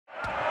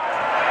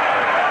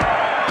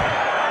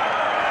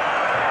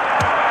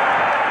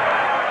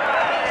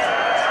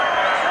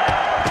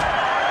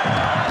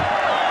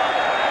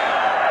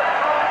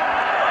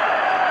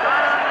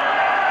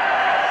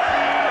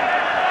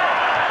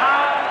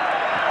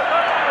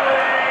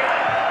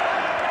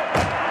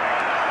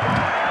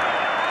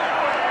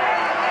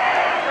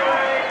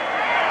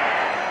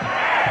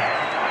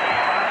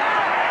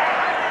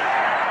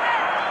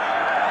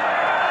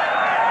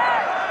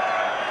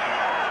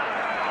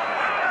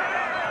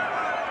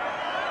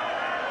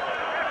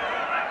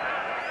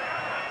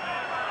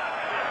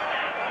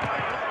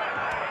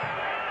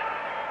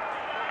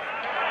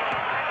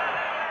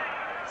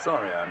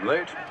Sorry I'm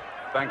late.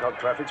 Bangkok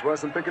traffic's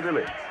worse than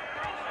Piccadilly.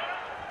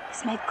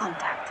 He's made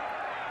contact.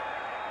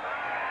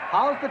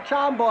 How's the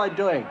charm boy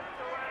doing?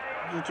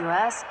 Did you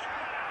ask?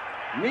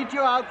 Meet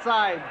you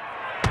outside.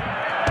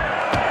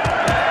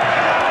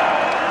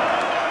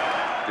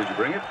 Did you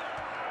bring it?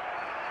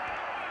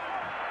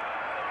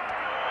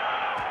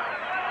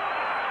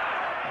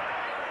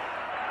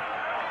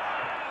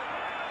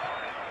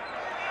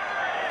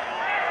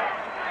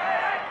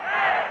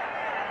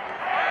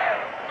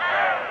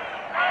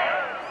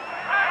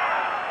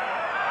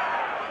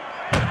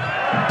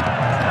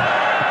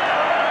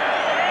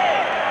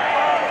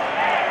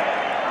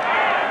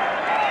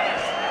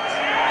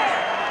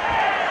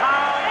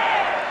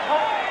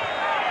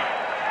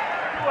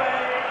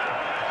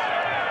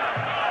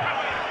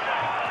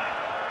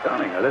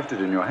 Darling, I left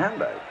it in your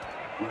handbag.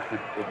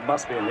 It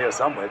must be in here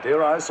somewhere,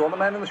 dear. I saw the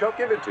man in the shop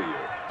give it to you.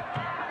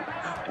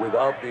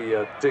 Without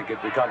the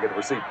ticket, we can't get a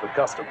receipt for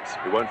customs.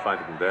 You won't find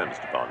it in there,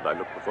 Mr. Bond. I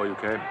looked before you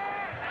came.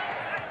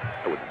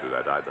 I wouldn't do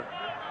that either.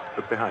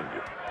 Look behind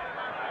you.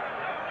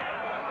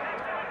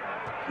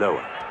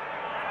 Lower.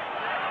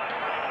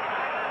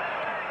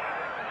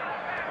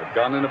 A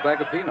gun in a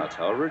bag of peanuts.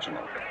 How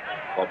original.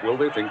 What will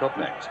they think of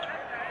next?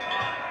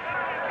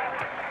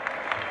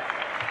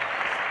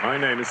 My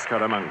name is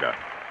Scaramanga.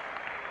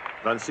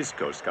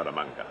 Francisco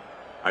Scaramanga.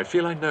 I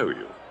feel I know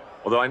you,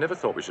 although I never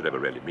thought we should ever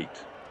really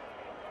meet.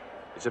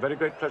 It's a very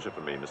great pleasure for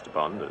me, Mr.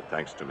 Bond,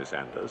 thanks to Miss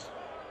Anders.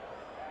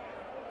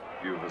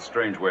 You've a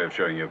strange way of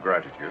showing your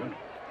gratitude.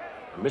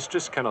 A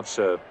mistress cannot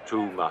serve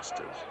two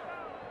masters.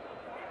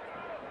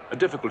 A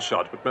difficult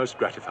shot, but most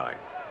gratifying.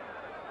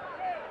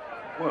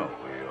 Well,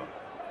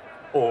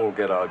 we all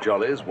get our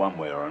jollies one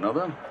way or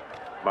another.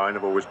 Mine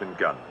have always been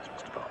guns,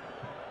 Mr. Bond.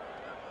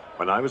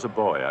 When I was a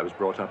boy, I was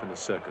brought up in a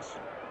circus.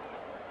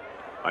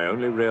 My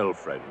only real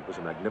friend was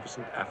a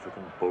magnificent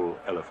African bull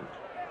elephant.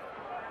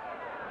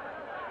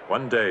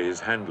 One day, his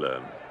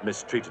handler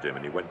mistreated him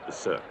and he went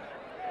berserk.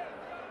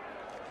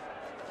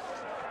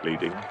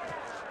 Bleeding,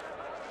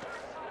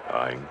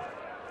 dying,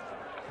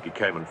 he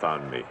came and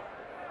found me.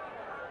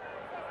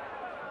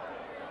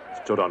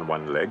 Stood on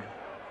one leg,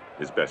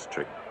 his best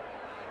trick.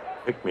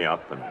 Picked me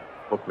up and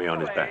put me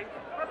on his back.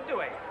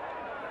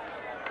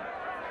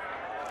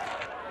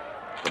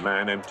 The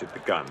man emptied the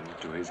gun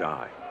into his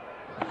eye.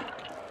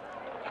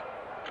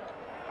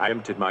 I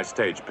emptied my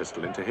stage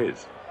pistol into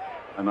his.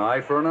 An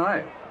eye for an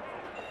eye.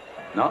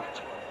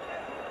 Not?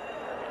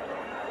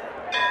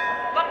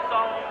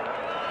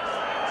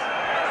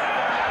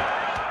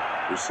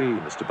 You see,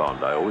 Mr.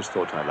 Bond, I always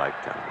thought I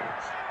liked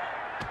animals.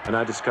 And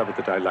I discovered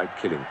that I like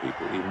killing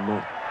people even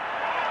more.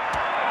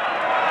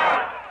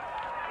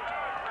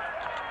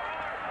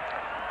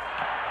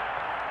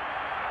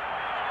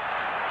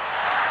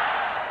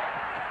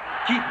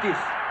 Keep this.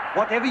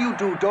 Whatever you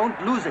do,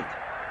 don't lose it.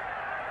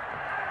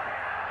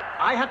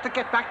 I had to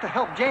get back to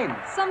help James.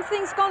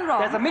 Something's gone wrong.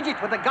 There's a midget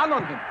with a gun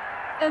on him.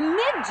 A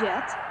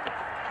midget?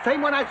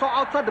 Same one I saw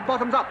outside the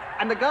Bottoms Up,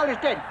 and the girl is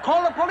dead.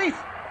 Call the police.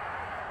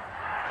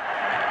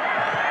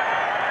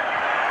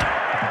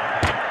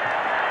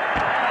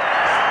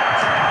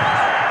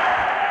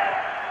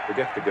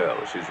 Forget the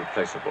girl, she's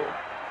replaceable.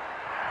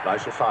 But I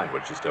shall find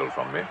what she stole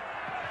from me.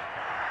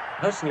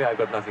 Personally, I've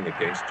got nothing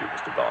against you,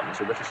 Mr. Bond,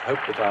 so let us hope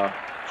that our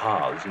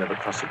paths never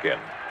cross again.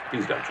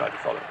 Please don't try to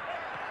follow me.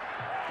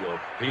 Your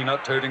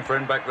peanut-toting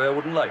friend back there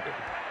wouldn't like it.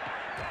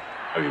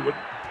 Oh, you wouldn't?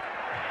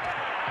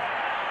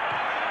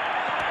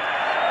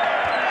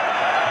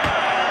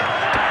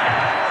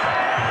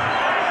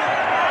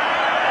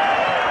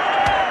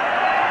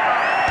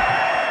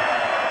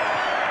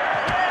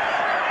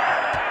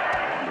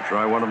 Want to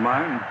try one of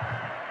mine?